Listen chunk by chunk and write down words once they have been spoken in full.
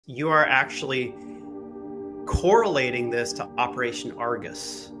You are actually correlating this to Operation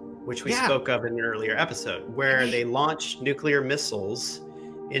Argus, which we spoke of in an earlier episode, where they launched nuclear missiles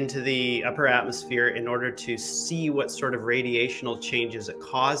into the upper atmosphere in order to see what sort of radiational changes it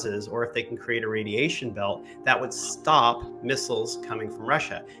causes, or if they can create a radiation belt that would stop missiles coming from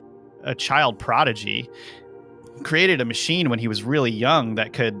Russia. A child prodigy created a machine when he was really young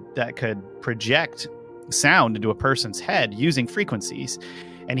that could project sound into a person's head using frequencies.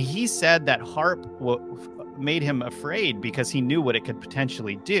 And he said that HAARP made him afraid because he knew what it could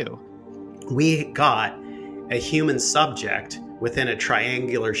potentially do. We got a human subject within a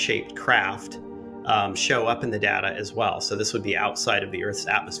triangular shaped craft show up in the data as well. So this would be outside of the Earth's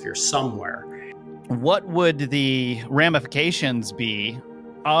atmosphere somewhere. What would the ramifications be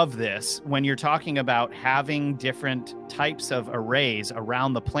of this when you're talking about having different types of arrays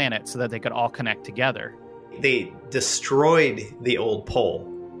around the planet so that they could all connect together? They destroyed the old pole.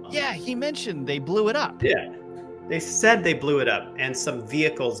 Yeah, he mentioned they blew it up. Yeah, they said they blew it up, and some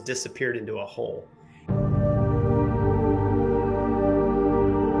vehicles disappeared into a hole.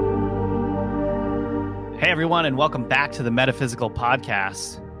 Hey, everyone, and welcome back to the Metaphysical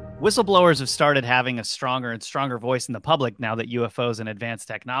podcast. Whistleblowers have started having a stronger and stronger voice in the public now that UFOs and advanced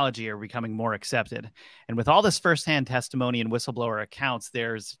technology are becoming more accepted. And with all this firsthand testimony and whistleblower accounts,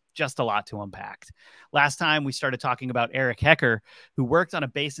 there's just a lot to unpack. Last time we started talking about Eric Hecker, who worked on a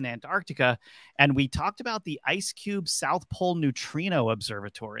base in Antarctica, and we talked about the Ice Cube South Pole Neutrino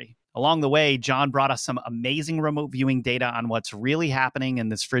Observatory. Along the way, John brought us some amazing remote viewing data on what's really happening in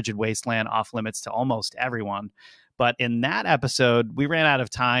this frigid wasteland off limits to almost everyone. But in that episode, we ran out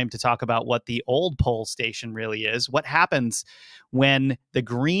of time to talk about what the old pole station really is, what happens when the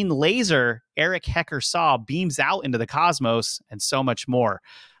green laser Eric Hecker saw beams out into the cosmos, and so much more,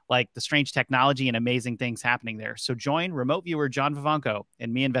 like the strange technology and amazing things happening there. So join remote viewer John Vivanco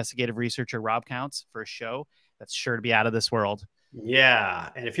and me, investigative researcher Rob Counts, for a show that's sure to be out of this world. Yeah,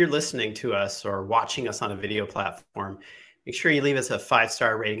 and if you're listening to us or watching us on a video platform, make sure you leave us a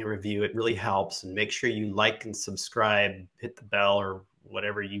 5-star rating and review. It really helps. And make sure you like and subscribe, hit the bell, or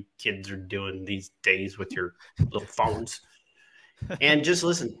whatever you kids are doing these days with your little phones. And just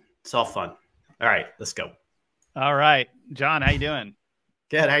listen. It's all fun. All right, let's go. All right. John, how you doing?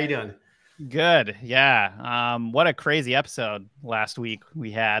 Good. How you doing? Good. Yeah. What a crazy episode last week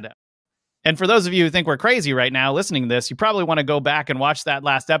we had. And for those of you who think we're crazy right now listening to this, you probably want to go back and watch that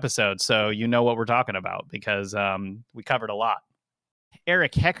last episode so you know what we're talking about, because we covered a lot.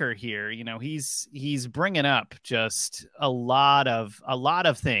 Eric Hecker here, you know, he's bringing up just a lot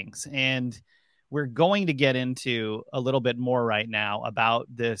of things, and we're going to get into a little bit more right now about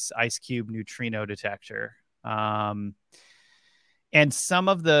this Ice Cube neutrino detector and some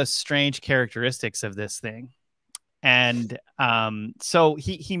of the strange characteristics of this thing. And so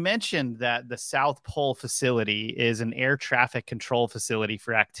he mentioned that the South Pole facility is an air traffic control facility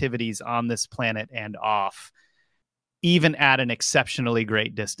for activities on this planet and off, even at an exceptionally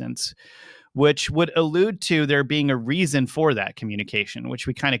great distance, which would allude to there being a reason for that communication, which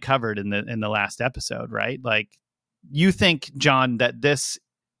we kind of covered in the last episode, right? Like, you think, John, that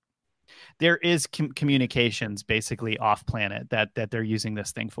there is communications basically off planet that they're using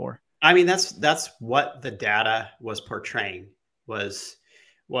this thing for? I mean, that's what the data was portraying, was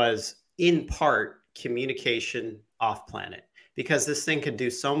in part communication off planet, because this thing could do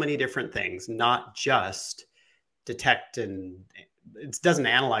so many different things, not just detect, and it doesn't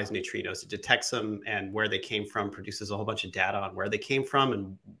analyze neutrinos. It detects them and where they came from, produces a whole bunch of data on where they came from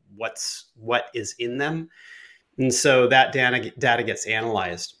and what is in them. And so that data gets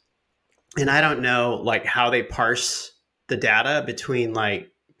analyzed. And I don't know like how they parse the data between like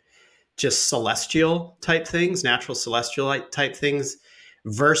just celestial type things, natural celestial type things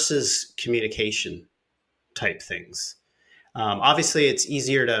versus communication type things. Obviously, it's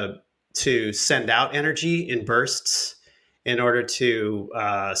easier to send out energy in bursts in order to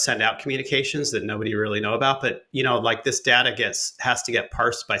send out communications that nobody really know about. But, you know, like this data has to get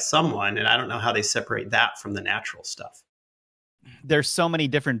parsed by someone. And I don't know how they separate that from the natural stuff. There's so many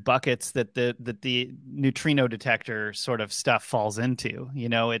different buckets that the neutrino detector sort of stuff falls into. You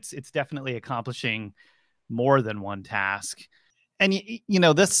know, it's definitely accomplishing more than one task. And you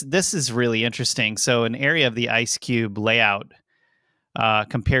know, this is really interesting. So an area of the Ice Cube layout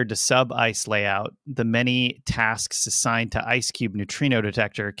compared to sub-ice layout, the many tasks assigned to Ice Cube neutrino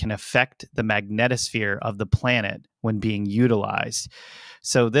detector can affect the magnetosphere of the planet when being utilized.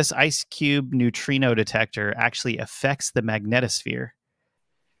 So this Ice Cube neutrino detector actually affects the magnetosphere.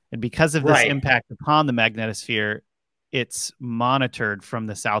 And because of this impact upon the magnetosphere, it's monitored from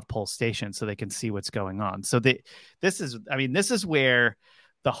the South Pole station so they can see what's going on. So this is where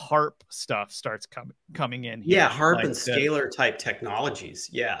the HARP stuff starts coming in Yeah, here. HARP Like and scalar type technologies.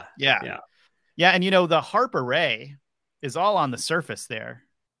 Yeah. yeah. Yeah. Yeah. And, you know, the HARP array is all on the surface there,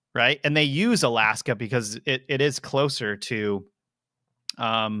 right? And they use Alaska because it is closer to,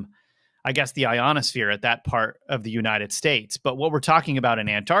 I guess, the ionosphere at that part of the United States. But what we're talking about in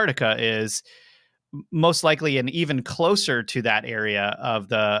Antarctica is most likely and even closer to that area of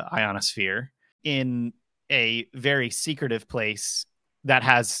the ionosphere in a very secretive place that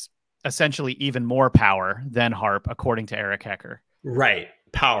has essentially even more power than HARP, according to Eric Hecker. Right.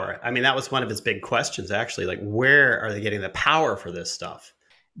 Power. I mean, that was one of his big questions, actually. Like, where are they getting the power for this stuff?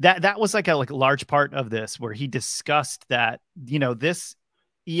 That was like a large part of this, where he discussed that, you know, this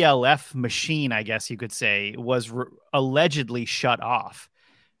ELF machine, I guess you could say, was allegedly shut off.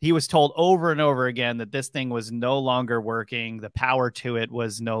 He was told over and over again that this thing was no longer working. The power to it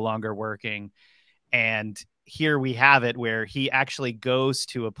was no longer working. And here we have it, where he actually goes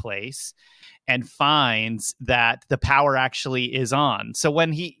to a place and finds that the power actually is on. So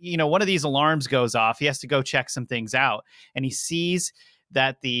when he, you know, one of these alarms goes off, he has to go check some things out, and he sees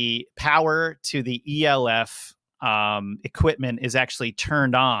that the power to the ELF equipment is actually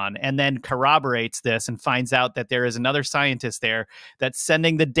turned on, and then corroborates this and finds out that there is another scientist there that's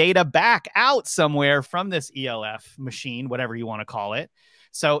sending the data back out somewhere from this ELF machine, whatever you want to call it.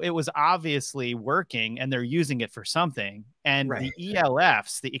 So it was obviously working, and they're using it for something. And Right. the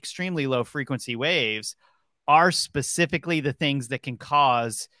ELFs, the extremely low frequency waves, are specifically the things that can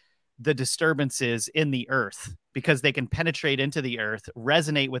cause the disturbances in the earth, because they can penetrate into the earth,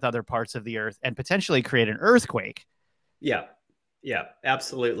 resonate with other parts of the earth, and potentially create an earthquake. Yeah. Yeah.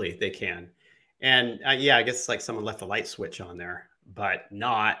 Absolutely. They can. And yeah, I guess it's like someone left a light switch on there, but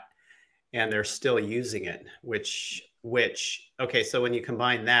not, and they're still using it, okay, so when you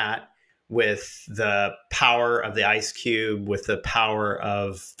combine that with the power of the ice cube, with the power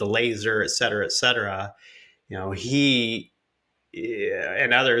of the laser, et cetera, you know, he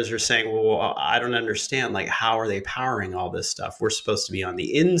and others are saying, well, I don't understand, like, how are they powering all this stuff? We're supposed to be on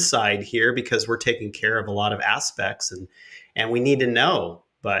the inside here because we're taking care of a lot of aspects, and we need to know,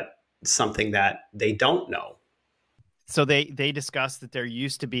 but something that they don't know. So they discussed that there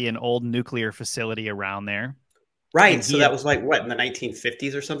used to be an old nuclear facility around there, and Right. So he that had was like what, in the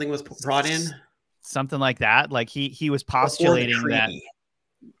 1950s or something was brought in something like that. Like he was before the postulating that. treaty.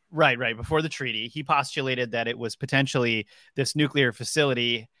 Right, before the treaty, he postulated that it was potentially, this nuclear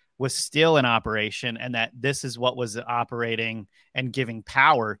facility was still in operation, and that this is what was operating and giving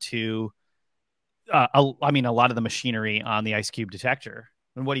power to, I mean, a lot of the machinery on the ice cube detector.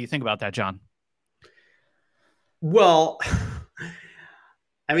 And what do you think about that, John? Well,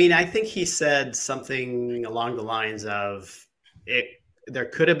 I mean, I think he said something along the lines of it. There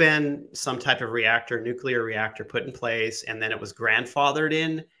could have been some type of reactor, nuclear reactor, put in place, and then it was grandfathered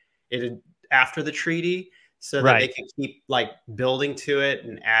in it after the treaty, so that they Right. could keep like building to it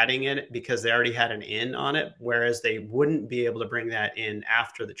and adding it because they already had an in on it, whereas they wouldn't be able to bring that in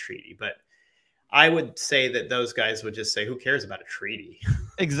after the treaty. But I would say that those guys would just say, "Who cares about a treaty?"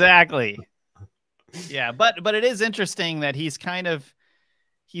 Exactly. Yeah, but it is interesting that he's kind of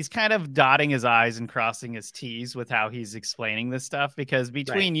dotting his I's and crossing his T's with how he's explaining this stuff, because Right.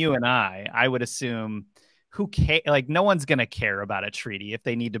 between you and I would assume, like, no one's going to care about a treaty if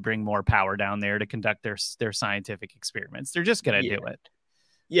they need to bring more power down there to conduct their scientific experiments. They're just going to Yeah. do it,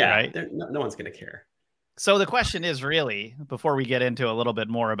 Yeah. right? No one's going to care. So the question is, really, before we get into a little bit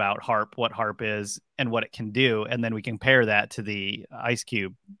more about HARP, what HARP is and what it can do, and then we compare that to the ice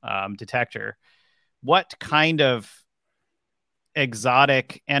cube detector, what kind of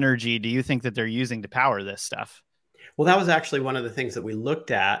exotic energy do you think that they're using to power this stuff? Well, that was actually one of the things that we looked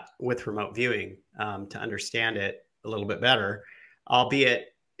at with remote viewing to understand it a little bit better, albeit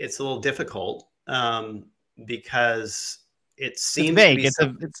it's a little difficult because it It's seems to vague. be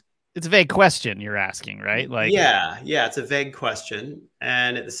something. It's a vague question you're asking, right? Like, Yeah, it's a vague question.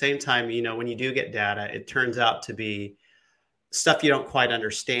 And at the same time, you know, when you do get data, it turns out to be stuff you don't quite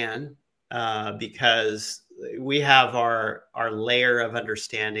understand because we have our layer of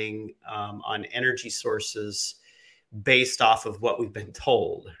understanding on energy sources based off of what we've been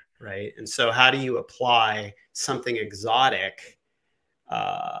told, right? And so, how do you apply something exotic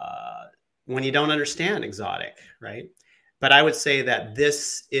when you don't understand exotic, right? But I would say that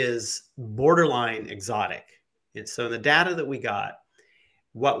this is borderline exotic. And so, in the data that we got,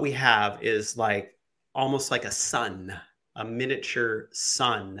 what we have is like almost like a sun, a miniature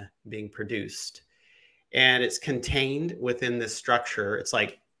sun being produced, and it's contained within this structure. It's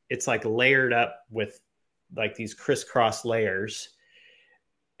like layered up with like these crisscross layers,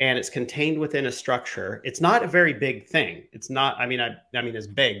 and it's contained within a structure. It's not a very big thing. It's not, I mean, it's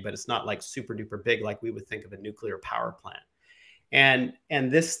big, but it's not like super duper big like we would think of a nuclear power plant.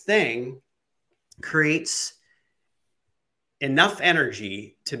 And this thing creates enough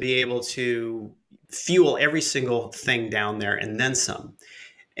energy to be able to fuel every single thing down there and then some.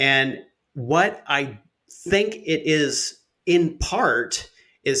 And what I think it is in part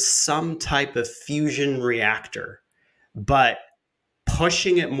is some type of fusion reactor, but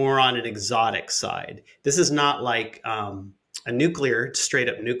pushing it more on an exotic side. This is not like a nuclear, straight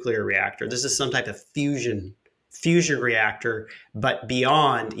up nuclear reactor. This is some type of fusion reactor, but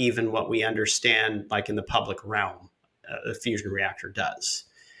beyond even what we understand, like in the public realm, a fusion reactor does.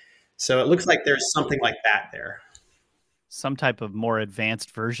 So it looks like there's something like that there. Some type of more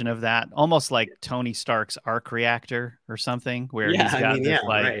advanced version of that, almost like Tony Stark's arc reactor or something, where Yeah, he's got this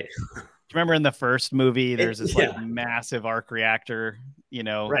like. right. Remember in the first movie, there's this yeah. like massive arc reactor, you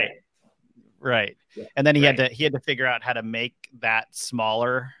know? Right. Right. Yeah. And then he had to figure out how to make that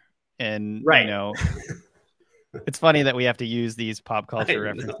smaller. And right. You know, it's funny that we have to use these pop culture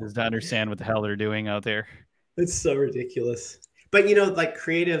references to understand what the hell they're doing out there. It's so ridiculous. But, you know, like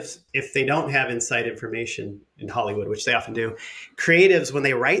creatives, if they don't have inside information in Hollywood, which they often do, creatives, when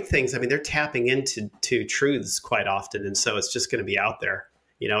they write things, I mean, they're tapping into truths quite often. And so it's just going to be out there.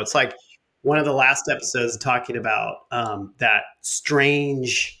 You know, it's like one of the last episodes talking about that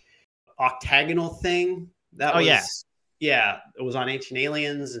strange octagonal thing. That was, yeah, it was on Ancient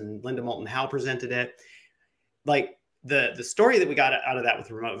Aliens, and Linda Moulton Howe presented it. Like, the story that we got out of that with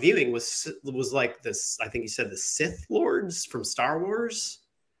remote viewing was like this, I think you said the Sith Lords from Star Wars,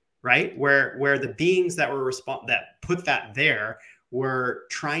 right? Where the beings that were that put that there were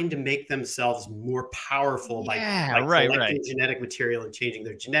trying to make themselves more powerful by collecting genetic material and changing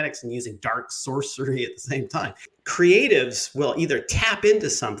their genetics and using dark sorcery at the same time. Creatives will either tap into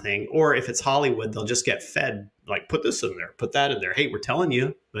something, or if it's Hollywood, they'll just get fed, like, put this in there, put that in there. Hey, we're telling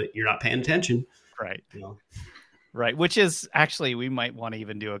you, but you're not paying attention. Right. You know? Right, which is actually, we might want to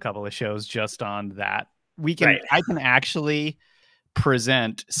even do a couple of shows just on that. We can, I can actually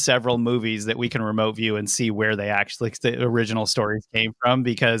present several movies that we can remote view and see where they actually, the original stories came from,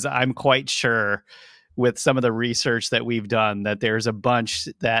 because I'm quite sure with some of the research that we've done that there's a bunch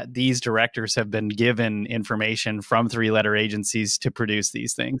that these directors have been given information from three-letter agencies to produce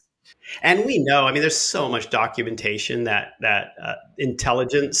these things. And we know, I mean, there's so much documentation that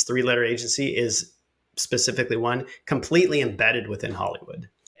intelligence, three-letter agency, is specifically one completely embedded within Hollywood.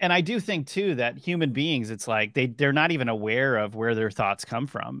 And I do think too that human beings, it's like they're not even aware of where their thoughts come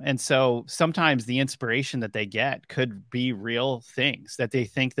from. And so sometimes the inspiration that they get could be real things that they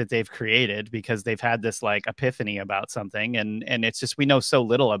think that they've created because they've had this like epiphany about something. And it's just, we know so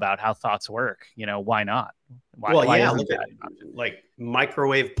little about how thoughts work. You know, why not? Why look at like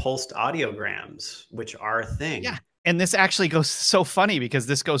microwave pulsed audiograms, which are a thing. Yeah. And this actually goes so funny because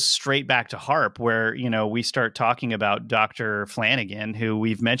this goes straight back to HAARP, where, you know, we start talking about Dr. Flanagan, who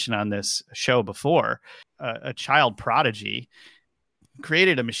we've mentioned on this show before, a child prodigy,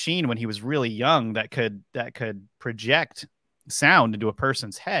 created a machine when he was really young that could project sound into a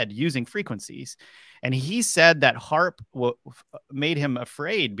person's head using frequencies. And he said that HAARP made him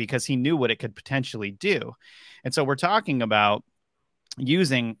afraid because he knew what it could potentially do. And so we're talking about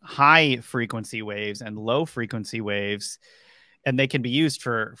using high frequency waves and low frequency waves, and they can be used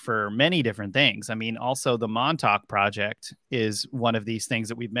for many different things. I mean, also the Montauk project is one of these things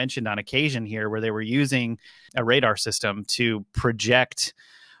that we've mentioned on occasion here, where they were using a radar system to project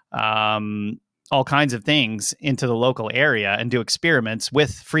all kinds of things into the local area and do experiments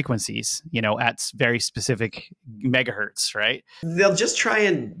with frequencies, you know, at very specific megahertz, right? They'll just try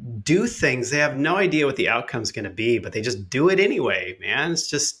and do things. They have no idea what the outcome's going to be, but they just do it anyway, man. It's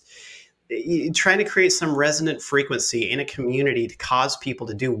just trying to create some resonant frequency in a community to cause people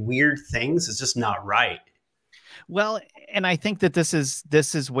to do weird things is just not right. Well, and I think that this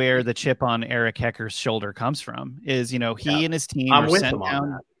is where the chip on Eric Hecker's shoulder comes from, is, you know, he and his team are sent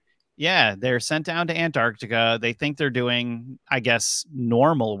down. Yeah, they're sent down to Antarctica. They think they're doing, I guess,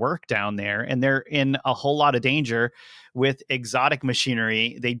 normal work down there, and they're in a whole lot of danger with exotic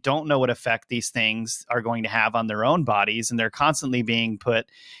machinery. They don't know what effect these things are going to have on their own bodies, and they're constantly being put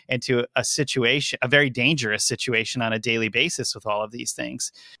into a situation, a very dangerous situation on a daily basis with all of these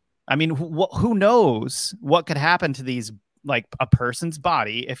things. I mean, who knows what could happen to these, like a person's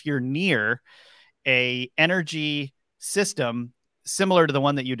body, if you're near a energy system similar to the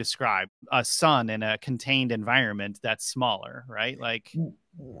one that you described, a sun in a contained environment that's smaller, right? Like,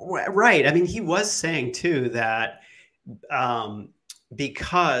 right. I mean, he was saying too that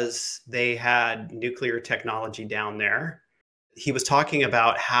because they had nuclear technology down there, he was talking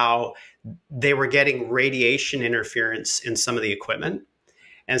about how they were getting radiation interference in some of the equipment.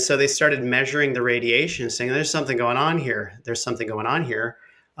 And so they started measuring the radiation, saying, there's something going on here. There's something going on here.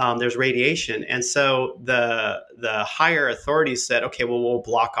 There's radiation. And so the higher authorities said, okay, well, we'll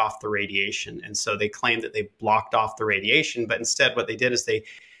block off the radiation. And so they claimed that they blocked off the radiation. But instead, what they did is they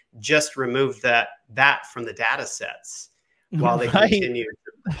just removed that from the data sets while they continued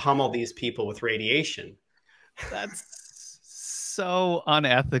to pummel these people with radiation. That's so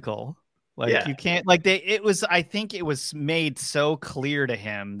unethical. Like, Yeah. you can't, like, I think it was made so clear to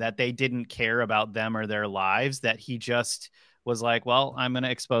him that they didn't care about them or their lives that he just was like, well, I'm going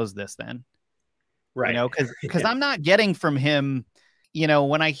to expose this then. Right. You know, because I'm not getting from him, you know,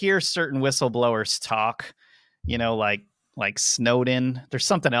 when I hear certain whistleblowers talk, you know, like Snowden, there's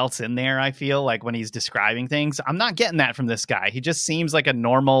something else in there. I feel like when he's describing things, I'm not getting that from this guy. He just seems like a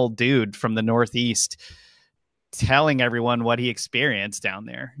normal dude from the Northeast telling everyone what he experienced down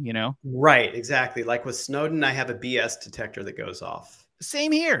there, you know? Right, exactly. Like with Snowden, I have a BS detector that goes off.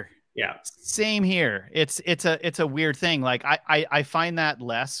 Same here. Yeah. Same here. It's a weird thing. Like I find that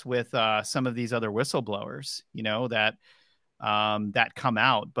less with some of these other whistleblowers, you know, that come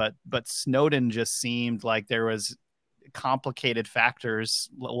out, but Snowden just seemed like there was complicated factors,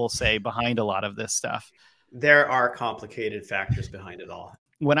 we'll say, behind a lot of this stuff. There are complicated factors behind it all.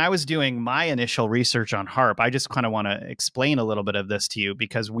 When I was doing my initial research on HAARP, I just kind of want to explain a little bit of this to you,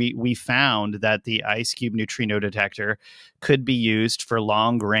 because we found that the IceCube neutrino detector could be used for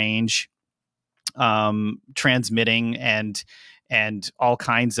long range transmitting and all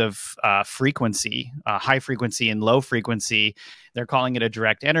kinds of frequency, high frequency and low frequency. They're calling it a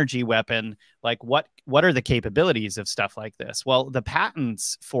direct energy weapon. Like, what are the capabilities of stuff like this? Well, the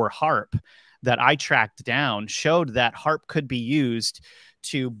patents for HAARP that I tracked down showed that HAARP could be used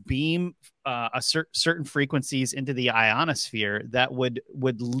to beam certain frequencies into the ionosphere that would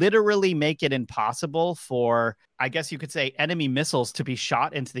literally make it impossible for, I guess you could say, enemy missiles to be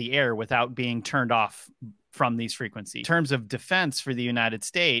shot into the air without being turned off from these frequencies. In terms of defense for the United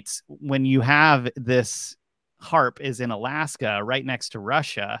States, when you have this, HAARP is in Alaska right next to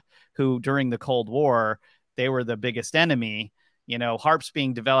Russia, who during the Cold War, they were the biggest enemy. You know, HAARP's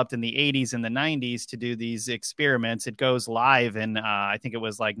being developed in the 80s and the 90s to do these experiments. It goes live in, I think it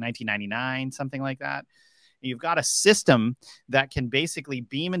was like 1999, something like that. You've got a system that can basically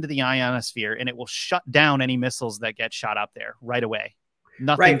beam into the ionosphere, and it will shut down any missiles that get shot up there right away.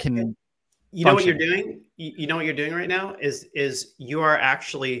 Nothing can. You know what you're doing? You know what you're doing right now is you are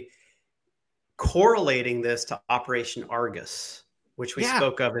actually correlating this to Operation Argus, which we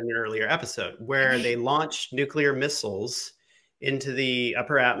spoke of in an earlier episode, where they launched nuclear missiles into the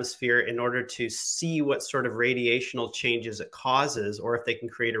upper atmosphere in order to see what sort of radiational changes it causes, or if they can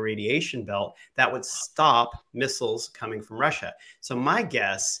create a radiation belt that would stop missiles coming from Russia. So my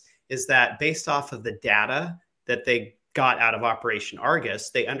guess is that based off of the data that they got out of Operation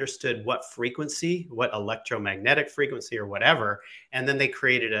Argus, they understood what frequency, what electromagnetic frequency or whatever, and then they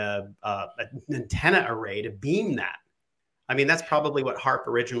created an antenna array to beam that. I mean, that's probably what HAARP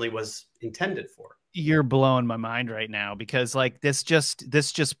originally was intended for. You're blowing my mind right now, because like this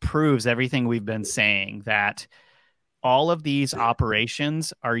just proves everything we've been saying, that all of these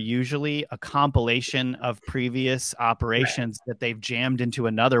operations are usually a compilation of previous operations that they've jammed into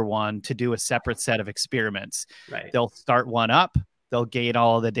another one to do a separate set of experiments. They'll start one up, they'll gate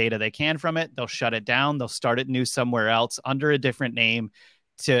all of the data they can from it, they'll shut it down, they'll start it new somewhere else under a different name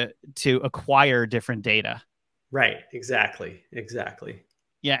to acquire different data. Right. Exactly.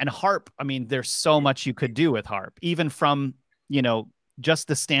 Yeah, and HAARP, I mean, there's so much you could do with HAARP, even from, you know, just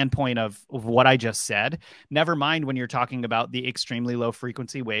the standpoint of what I just said. Never mind when you're talking about the extremely low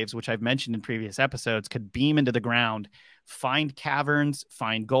frequency waves, which I've mentioned in previous episodes, could beam into the ground, find caverns,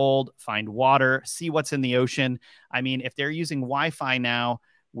 find gold, find water, see what's in the ocean. I mean, if they're using Wi-Fi now,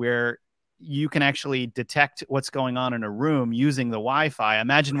 where you can actually detect what's going on in a room using the Wi-Fi,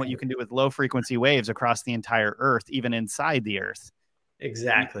 imagine what you can do with low frequency waves across the entire Earth, even inside the Earth.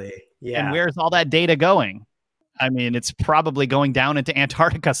 Exactly. Yeah. And where's all that data going? I mean, it's probably going down into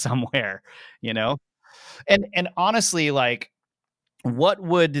Antarctica somewhere, you know? And honestly, like, what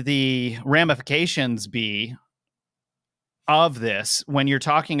would the ramifications be of this when you're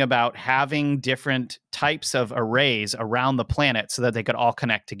talking about having different types of arrays around the planet so that they could all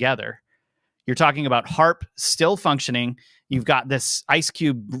connect together? You're talking about HAARP still functioning. You've got this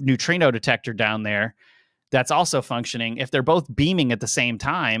IceCube neutrino detector down there that's also functioning. If they're both beaming at the same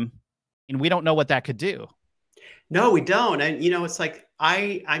time, and we don't know what that could do. No, we don't. And, you know, it's like,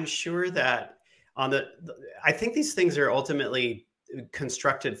 I'm sure that I think these things are ultimately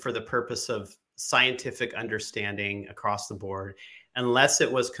constructed for the purpose of scientific understanding across the board, unless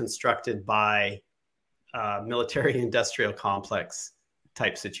it was constructed by military industrial complex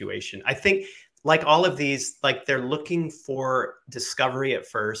type situation. I think like all of these, like they're looking for discovery at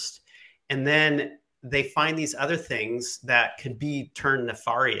first, and then they find these other things that could be turned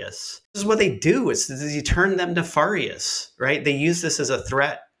nefarious. This is what they do, is you turn them nefarious, right? They use this as a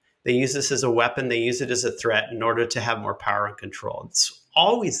threat. They use this as a weapon. They use it as a threat in order to have more power and control. It's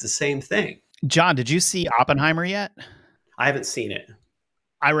always the same thing. John, did you see Oppenheimer yet? I haven't seen it.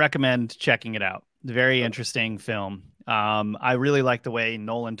 I recommend checking it out. Very interesting film. I really like the way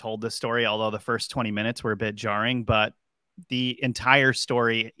Nolan told this story, although the first 20 minutes were a bit jarring, but the entire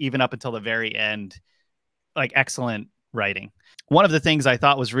story, even up until the very end, like excellent writing. One of the things I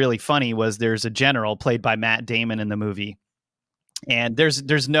thought was really funny was there's a general played by Matt Damon in the movie. And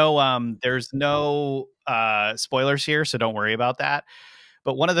there's no spoilers here, so don't worry about that.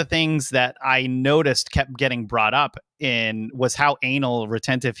 But one of the things that I noticed kept getting brought up in was how anal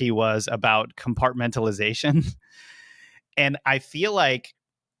retentive he was about compartmentalization. And I feel like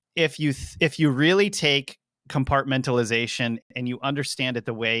if you really take compartmentalization and you understand it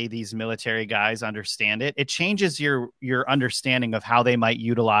the way these military guys understand it, it changes your understanding of how they might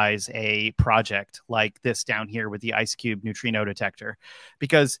utilize a project like this down here with the ice cube neutrino detector,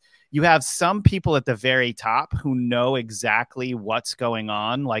 because you have some people at the very top who know exactly what's going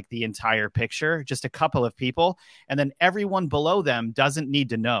on, like the entire picture, just a couple of people, and then everyone below them doesn't need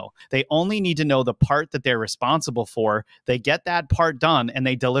to know. They only need to know the part that they're responsible for. They get that part done and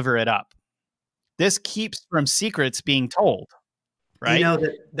they deliver it up. This keeps from secrets being told, right? You know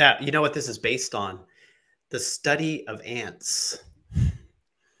that you know what this is based on? The study of ants.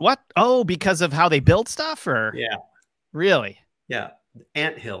 What? Oh, because of how they build stuff, or yeah, really? Yeah,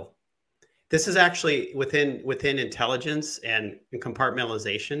 anthill. This is actually within intelligence and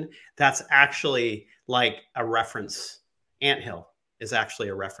compartmentalization. That's actually like a reference. Anthill is actually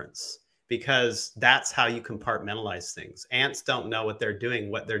a reference, because that's how you compartmentalize things. Ants don't know what they're doing,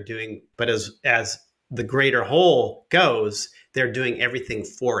 but as the greater whole goes, they're doing everything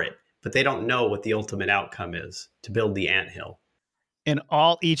for it, but they don't know what the ultimate outcome is to build the anthill. And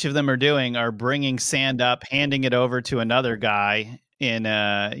all each of them are doing are bringing sand up, handing it over to another guy in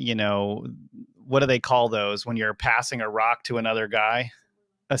what do they call those when you're passing a rock to another guy?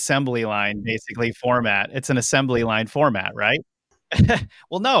 Assembly line, basically, format. It's an assembly line format, right?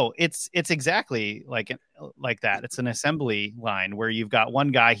 Well, no, it's exactly like that. It's an assembly line where you've got one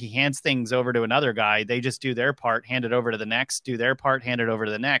guy, he hands things over to another guy. They just do their part, hand it over to the next, do their part, hand it over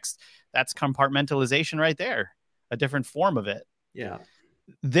to the next. That's compartmentalization right there. A different form of it. Yeah.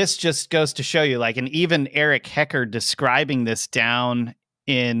 This just goes to show you, like, and even Eric Hecker describing this down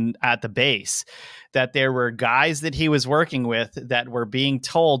at the base, that there were guys that he was working with that were being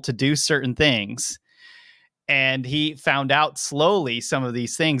told to do certain things. And he found out slowly some of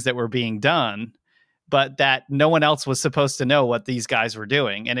these things that were being done, but that no one else was supposed to know what these guys were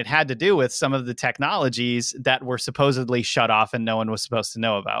doing. And it had to do with some of the technologies that were supposedly shut off and no one was supposed to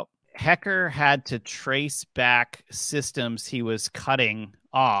know about. Hecker had to trace back systems he was cutting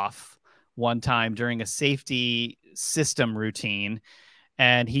off one time during a safety system routine.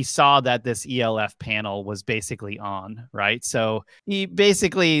 And he saw that this ELF panel was basically on, right? So he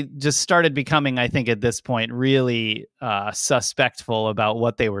basically just started becoming, I think at this point, really suspectful about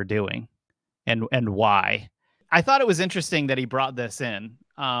what they were doing and why. I thought it was interesting that he brought this in.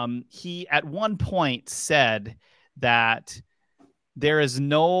 He at one point said that there is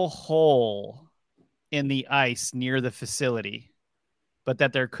no hole in the ice near the facility, but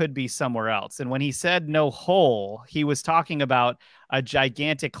that there could be somewhere else. And when he said no hole, he was talking about a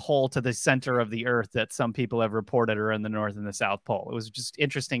gigantic hole to the center of the earth that some people have reported are in the North and the South Pole. It was just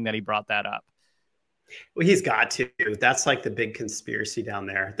interesting that he brought that up. Well, he's got to. That's like the big conspiracy down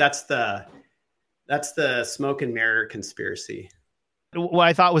there. That's the smoke and mirror conspiracy. What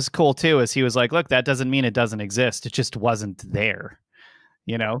I thought was cool too is he was like, look, that doesn't mean it doesn't exist. It just wasn't there.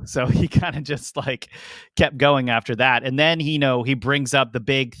 So he kind of just like kept going after that. And then, he brings up the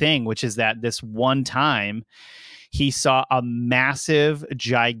big thing, which is that this one time he saw a massive,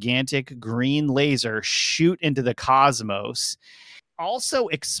 gigantic green laser shoot into the cosmos. Also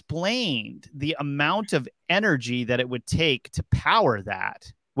explained the amount of energy that it would take to power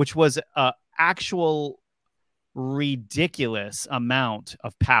that, which was an actual ridiculous amount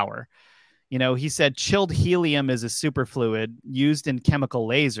of power. He said chilled helium is a superfluid used in chemical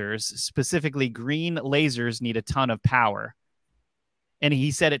lasers. Specifically, green lasers need a ton of power. And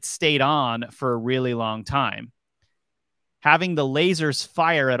he said it stayed on for a really long time. Having the lasers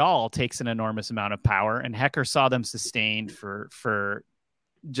fire at all takes an enormous amount of power, and Hecker saw them sustained for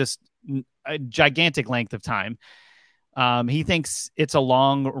just a gigantic length of time. He thinks it's a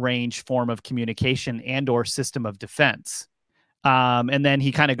long-range form of communication and or system of defense. And then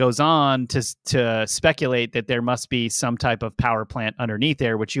he kind of goes on to speculate that there must be some type of power plant underneath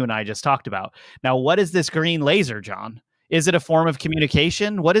there, which you and I just talked about. Now, what is this green laser, John? Is it a form of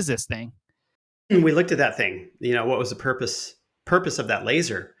communication? What is this thing? We looked at that thing. What was the purpose of that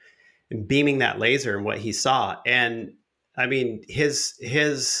laser, and beaming that laser, and what he saw. And I mean,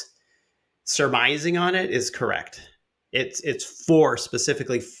 his surmising on it is correct. It's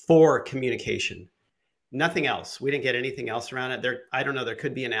specifically for communication. Nothing else. We didn't get anything else around it. I don't know. There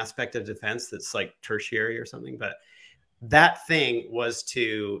could be an aspect of defense that's like tertiary or something, but that thing was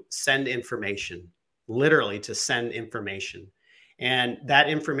to send information, literally to send information. And that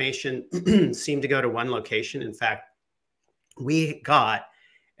information seemed to go to one location. In fact, we got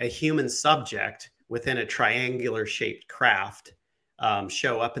a human subject within a triangular shaped craft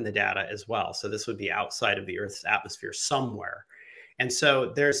show up in the data as well. So this would be outside of the Earth's atmosphere somewhere. And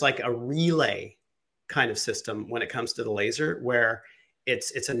so there's like a relay kind of system when it comes to the laser, where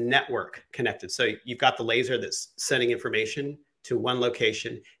it's a network connected. So you've got the laser that's sending information to one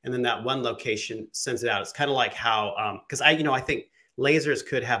location, and then that one location sends it out. It's kind of like how, because I think lasers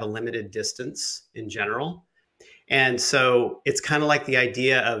could have a limited distance in general. And so it's kind of like the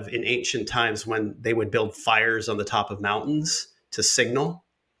idea of in ancient times when they would build fires on the top of mountains to signal.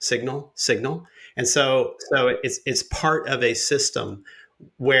 And so it's part of a system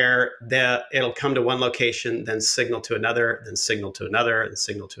where it'll come to one location, then signal to another, then signal to another, and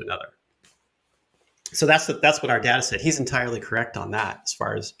signal to another. So that's what our data said. He's entirely correct on that as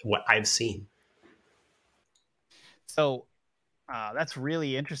far as what I've seen. So that's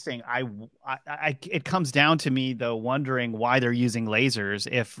really interesting. It comes down to me though wondering why they're using lasers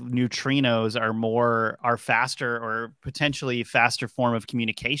if neutrinos are faster or potentially faster form of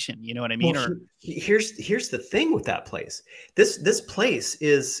communication. You know what I mean? Well, here's the thing with that place. This place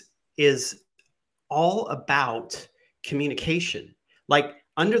is all about communication. Like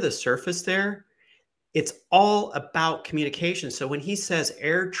under the surface there, it's all about communication. So when he says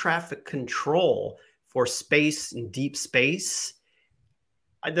air traffic control for space and deep space,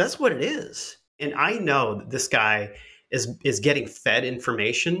 that's what it is. And I know that this guy is getting fed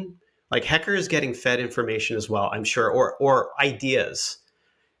information. Like Hecker is getting fed information as well, I'm sure, or ideas,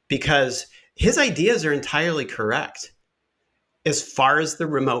 because his ideas are entirely correct as far as the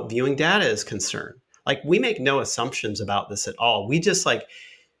remote viewing data is concerned. Like we make no assumptions about this at all. We just like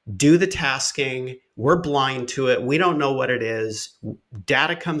do the tasking. We're blind to it. We don't know what it is.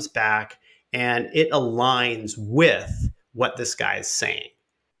 Data comes back and it aligns with what this guy is saying.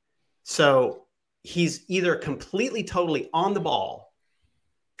 So he's either completely, totally on the ball,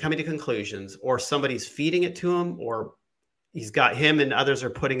 coming to conclusions, or somebody's feeding it to him, or him and others are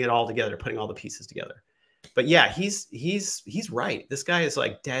putting it all together, putting all the pieces together. But yeah, he's right. This guy is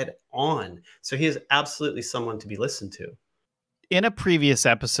like dead on. So he is absolutely someone to be listened to. In a previous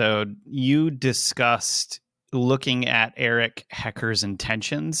episode, you discussed looking at Eric Hecker's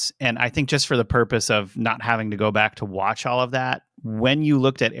intentions. And I think just for the purpose of not having to go back to watch all of that, when you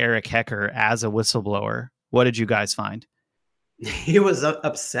looked at Eric Hecker as a whistleblower, what did you guys find? He was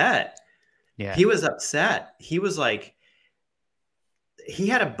upset. Yeah. He was upset. He was like, he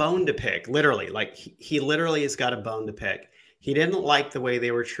had a bone to pick, literally. Like he literally has got a bone to pick. He didn't like the way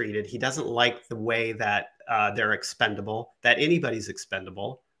they were treated. He doesn't like the way that they're expendable, that anybody's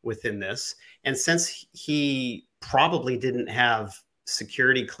expendable within this. And since he probably didn't have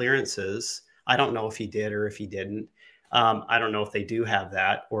security clearances, I don't know if he did or if he didn't. I don't know if they do have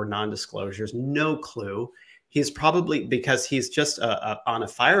that or non-disclosures. No clue. He's probably, because he's just on a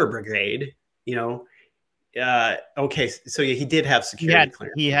fire brigade, okay, so he did have security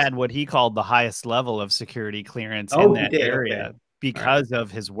clearance. He had what he called the highest level of security clearance in that area. Okay. Because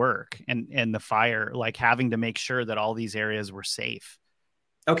of his work and the fire, like having to make sure that all these areas were safe.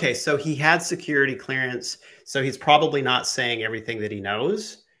 Okay, so he had security clearance, so he's probably not saying everything that he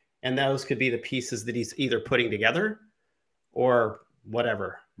knows, and those could be the pieces that he's either putting together or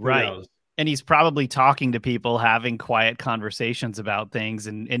whatever. Who knows? And he's probably talking to people, having quiet conversations about things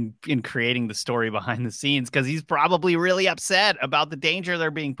and creating the story behind the scenes, because he's probably really upset about the danger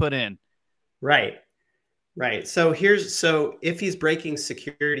they're being put in. Right. So if he's breaking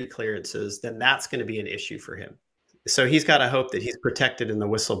security clearances, then that's going to be an issue for him. So he's got to hope that he's protected in the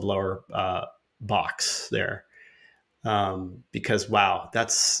whistleblower box there, because wow,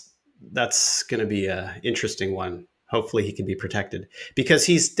 that's going to be an interesting one. Hopefully he can be protected, because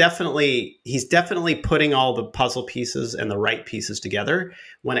he's definitely putting all the puzzle pieces and the right pieces together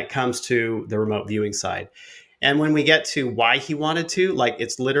when it comes to the remote viewing side. And when we get to why he wanted to, like,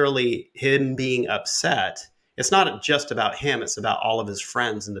 it's literally him being upset. It's not just about him, it's about all of his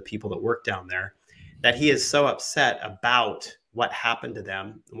friends and the people that work down there, that he is so upset about what happened to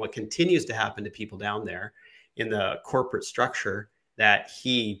them and what continues to happen to people down there in the corporate structure, that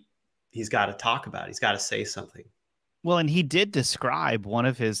he's got to talk about it. He's got to say something. Well, and he did describe one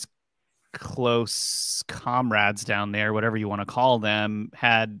of his close comrades down there, whatever you want to call them,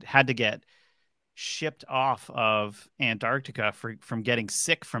 had to get shipped off of Antarctica from getting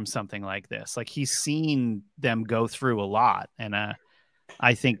sick from something like this. Like, he's seen them go through a lot, and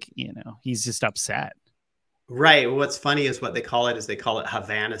I think, he's just upset. Right. What's funny is what they call it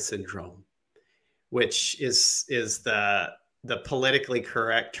Havana syndrome, which is the politically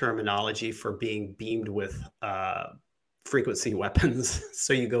correct terminology for being beamed with frequency weapons,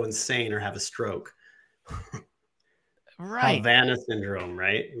 so you go insane or have a stroke. Right. Havana syndrome,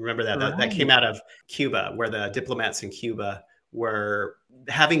 right? Remember that? Right. That came out of Cuba, where the diplomats in Cuba were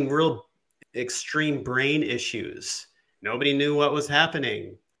having real extreme brain issues. Nobody knew what was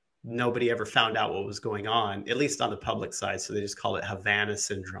happening. Nobody ever found out what was going on, at least on the public side. So they just call it Havana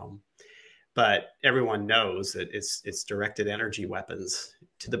syndrome. But everyone knows that it's directed energy weapons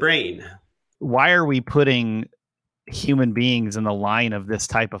to the brain. Why are we putting human beings in the line of this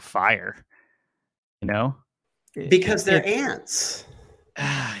type of fire? Because they're ants.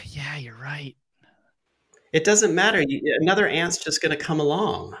 Yeah, you're right. It doesn't matter. Another ant's just going to come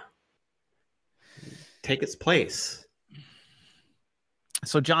along, take its place.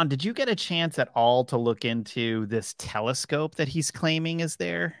 So, John, did you get a chance at all to look into this telescope that he's claiming is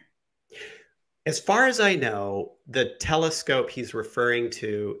there? As far as I know, the telescope he's referring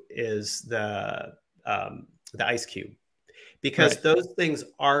to is the ice cube, because right. Those things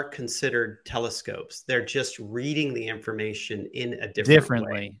are considered telescopes. They're just reading the information in a different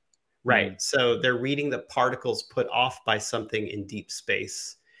way. Right. Mm. So they're reading the particles put off by something in deep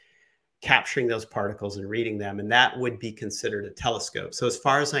space, capturing those particles and reading them, and that would be considered a telescope. So as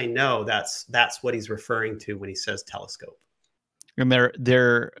far as I know, that's what he's referring to when he says telescope. And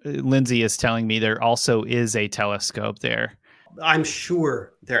Lindsay is telling me there also is a telescope there. I'm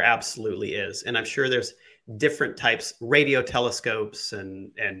sure there absolutely is, and I'm sure there's different types, radio telescopes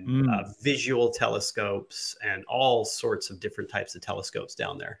and visual telescopes, and all sorts of different types of telescopes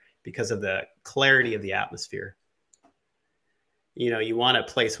down there because of the clarity of the atmosphere. You want a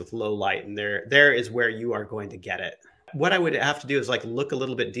place with low light, and there is where you are going to get it. What I would have to do is look a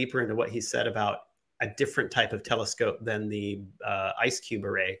little bit deeper into what he said about a different type of telescope than the ice cube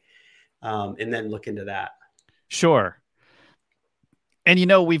array, and then look into that. Sure. And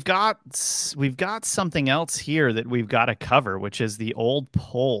we've got something else here that we've got to cover, which is the Old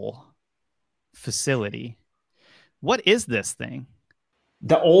Pole facility. What is this thing?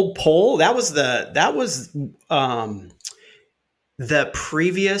 The Old Pole? That was the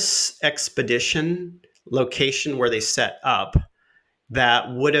previous expedition location where they set up,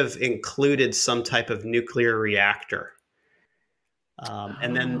 that would have included some type of nuclear reactor.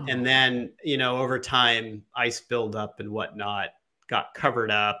 And then, over time, ice buildup and whatnot got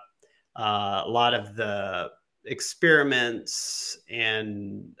covered up. A lot of the experiments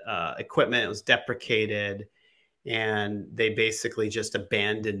and equipment was deprecated, and they basically just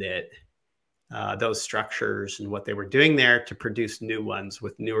abandoned it, those structures and what they were doing there, to produce new ones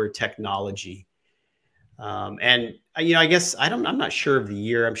with newer technology. And I guess I'm not sure of the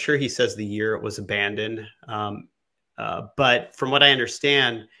year. I'm sure he says the year it was abandoned. But from what I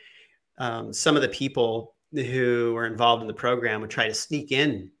understand, some of the people who were involved in the program would try to sneak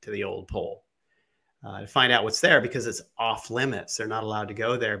in to the Old Pole to find out what's there, because it's off limits. They're not allowed to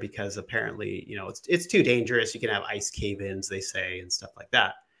go there because apparently, it's too dangerous. You can have ice cave-ins, they say, and stuff like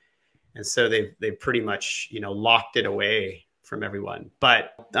that. And so they've pretty much, locked it away from everyone.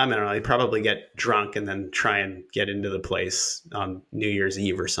 But I don't know, they probably get drunk and then try and get into the place on New Year's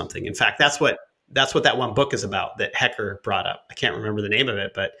Eve or something. In fact, that's what that one book is about that Hecker brought up. I can't remember the name of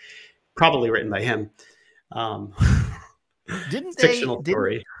it, but probably written by him. Fictional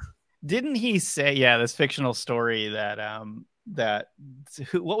story. Didn't he say, this fictional story that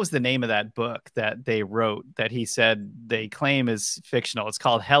what was the name of that book that they wrote that he said they claim is fictional? It's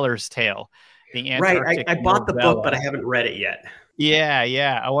called Heller's Tale. The Antarctic I bought the book, but I haven't read it yet.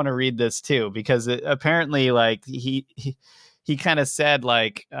 Yeah. I want to read this too, because apparently he kind of said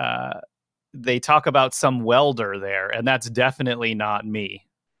they talk about some welder there, and that's definitely not me.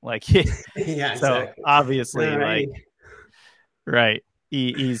 Yeah, so exactly. Obviously, right.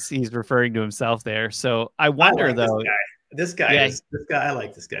 He's referring to himself there. So I wonder This guy, I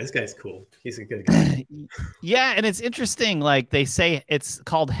like this guy. This guy's cool. He's a good guy. Yeah, and it's interesting. They say it's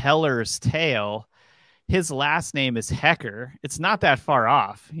called Heller's Tale, his last name is Hecker. It's not that far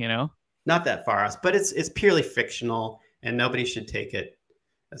off, you know? Not that far off, but it's purely fictional, and nobody should take it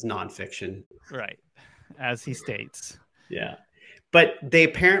as nonfiction. Right. As he states. Yeah, but they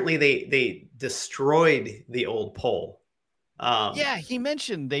apparently they destroyed the old pole. Yeah, he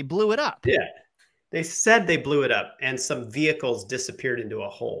mentioned they blew it up. Yeah, they said they blew it up, and some vehicles disappeared into a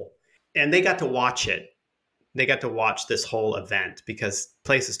hole, and they got to watch it. They got to watch this whole event because the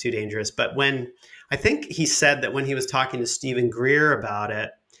place is too dangerous. But when I think he said that when he was talking to Stephen Greer about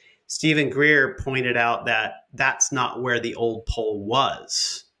it, Stephen Greer pointed out that that's not where the old pole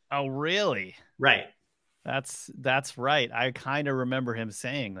was. Oh, really? Right. That's right. I kind of remember him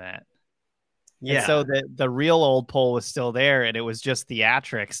saying that. Yeah. And so the real old pole was still there, and it was just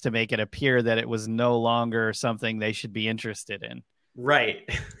theatrics to make it appear that it was no longer something they should be interested in. Right.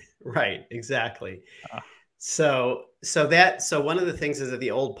 Right. Exactly. Uh, So one of the things is that the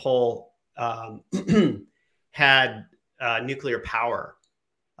old pole had nuclear power,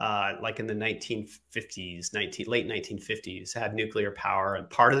 like in the 1950s, late 1950s, had nuclear power, and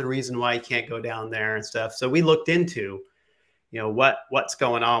part of the reason why you can't go down there and stuff. So we looked into, what's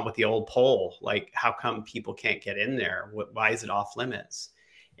going on with the old pole, like how come people can't get in there? Why is it off limits?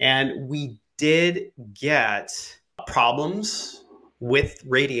 And we did get problems with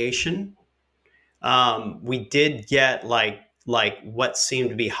radiation. We did get like what seemed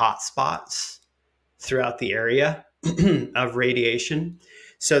to be hot spots throughout the area of radiation.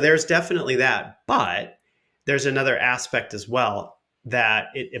 So there's definitely that. But there's another aspect as well, that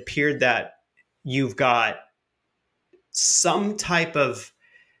it appeared that you've got some type of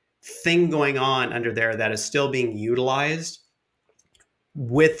thing going on under there that is still being utilized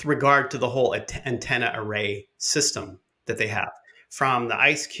with regard to the whole antenna array system that they have, from the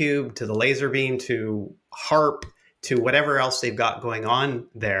ice cube to the laser beam to HARP to whatever else they've got going on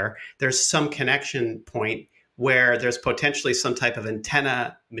there. There's some connection point where there's potentially some type of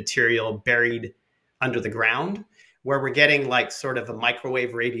antenna material buried under the ground, where we're getting like sort of a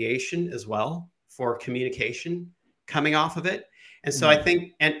microwave radiation as well for communication coming off of it. And so I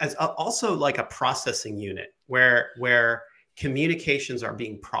think, and as also like a processing unit where communications are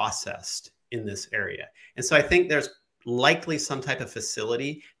being processed in this area. And so I think there's likely some type of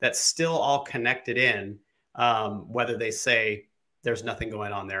facility that's still all connected in, whether they say there's nothing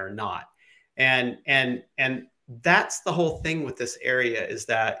going on there or not. And that's the whole thing with this area, is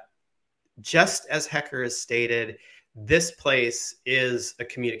that just as Hecker has stated, this place is a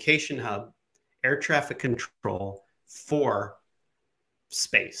communication hub, air traffic control for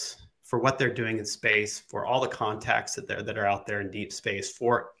space, for what they're doing in space, for all the contacts that are out there in deep space,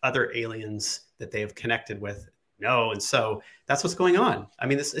 for other aliens that they have connected with. No, and so that's what's going on. I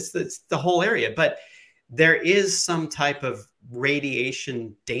mean, it's the whole area, but there is some type of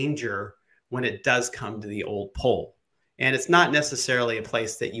radiation danger when it does come to the old pole, and it's not necessarily a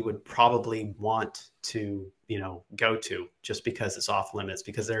place that you would probably want to, go to just because it's off limits,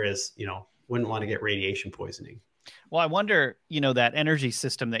 because there is, wouldn't want to get radiation poisoning. Well, I wonder, that energy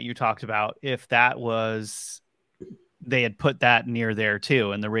system that you talked about, if that was, they had put that near there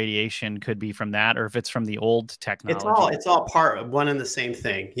too, and the radiation could be from that, or if it's from the old technology. It's all part of one and the same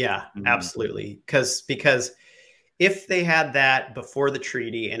thing. Yeah, absolutely. Because if they had that before the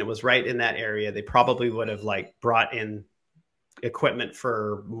treaty and it was right in that area, they probably would have like brought in equipment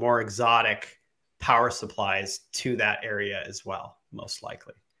for more exotic power supplies to that area as well, most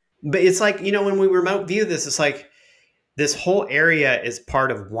likely. But it's like, when we remote view this, it's like this whole area is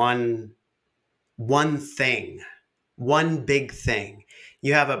part of one thing, one big thing.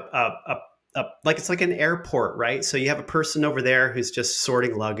 You have a like, it's like an airport, right? So you have a person over there who's just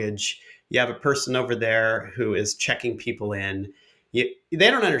sorting luggage. You have a person over there who is checking people in. They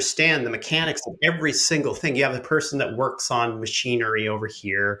don't understand the mechanics of every single thing. You have a person that works on machinery over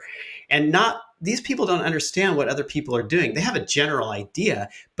here, and these people don't understand what other people are doing. They have a general idea,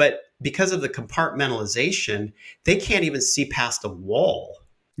 but because of the compartmentalization, they can't even see past a wall.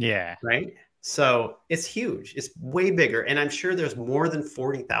 Yeah. Right. So it's huge. It's way bigger. And I'm sure there's more than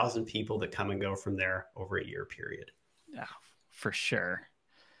 40,000 people that come and go from there over a year period. Oh, for sure.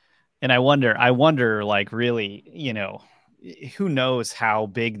 And I wonder, like, really, who knows how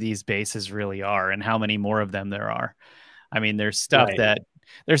big these bases really are and how many more of them there are. I mean, there's stuff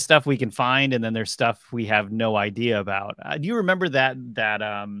there's stuff we can find, and then there's stuff we have no idea about. Do you remember that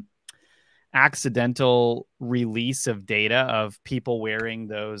accidental release of data of people wearing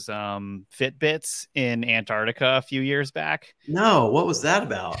those Fitbits in Antarctica a few years back? No, what was that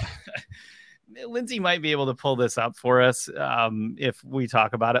about? Lindsay might be able to pull this up for us if we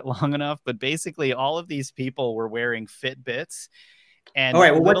talk about it long enough. But basically, all of these people were wearing Fitbits. And all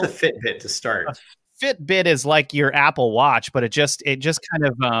right, well, what's a Fitbit to start? A Fitbit is like your Apple Watch, but it just kind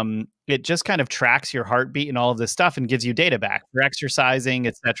of tracks your heartbeat and all of this stuff and gives you data back for exercising,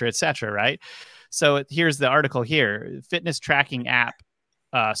 et cetera, right? So here's the article here. Fitness tracking app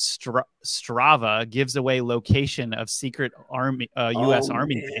Strava gives away location of secret army U.S.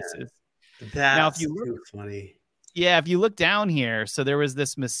 Army bases. Now, if That's you look, too funny. yeah, if you look down here, so there was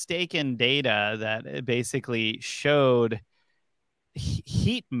this mistaken data that basically showed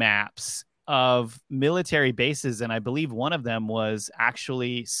heat maps of military bases, and I believe one of them was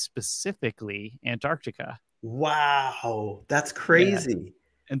actually specifically Antarctica. Wow, that's Yeah. crazy.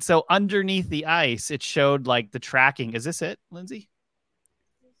 And so underneath the ice, it showed like the tracking. Is this it, Lindsay?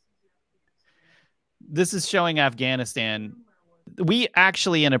 This is showing Afghanistan. We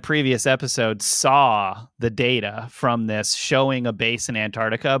actually, in a previous episode, saw the data from this showing a base in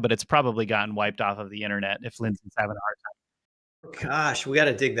Antarctica, but it's probably gotten wiped off of the internet if Lindsay's having a hard Gosh, we got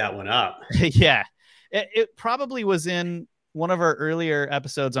to dig that one up. time. Yeah. It probably was in one of our earlier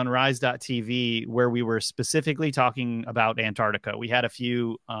episodes on rise.tv where we were specifically talking about Antarctica. We had a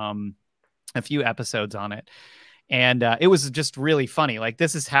few episodes on it. And it was just really funny. Like,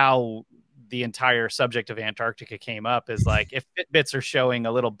 this is how the entire subject of Antarctica came up, is like, if Fitbits are showing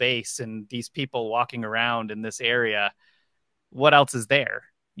a little base and these people walking around in this area, what else is there?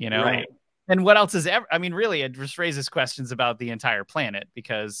 You know? Right. And what else is ever? I mean, really, it just raises questions about the entire planet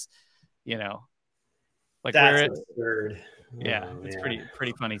because, you know, like, that's absurd. Yeah, it's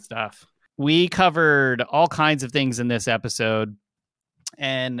pretty funny stuff. We covered all kinds of things in this episode,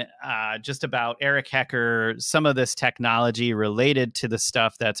 and just about Eric Hecker, some of this technology related to the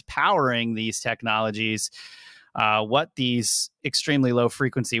stuff that's powering these technologies, what these extremely low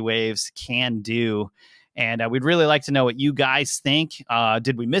frequency waves can do. And we'd really like to know what you guys think.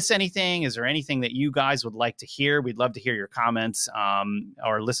 Did we miss anything? Is there anything that you guys would like to hear? We'd love to hear your comments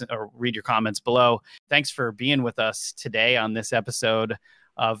or listen or read your comments below. Thanks for being with us today on this episode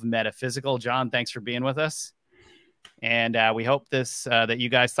of Metaphysical. John, thanks for being with us. And we hope that you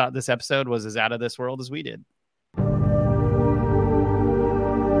guys thought this episode was as out of this world as we did.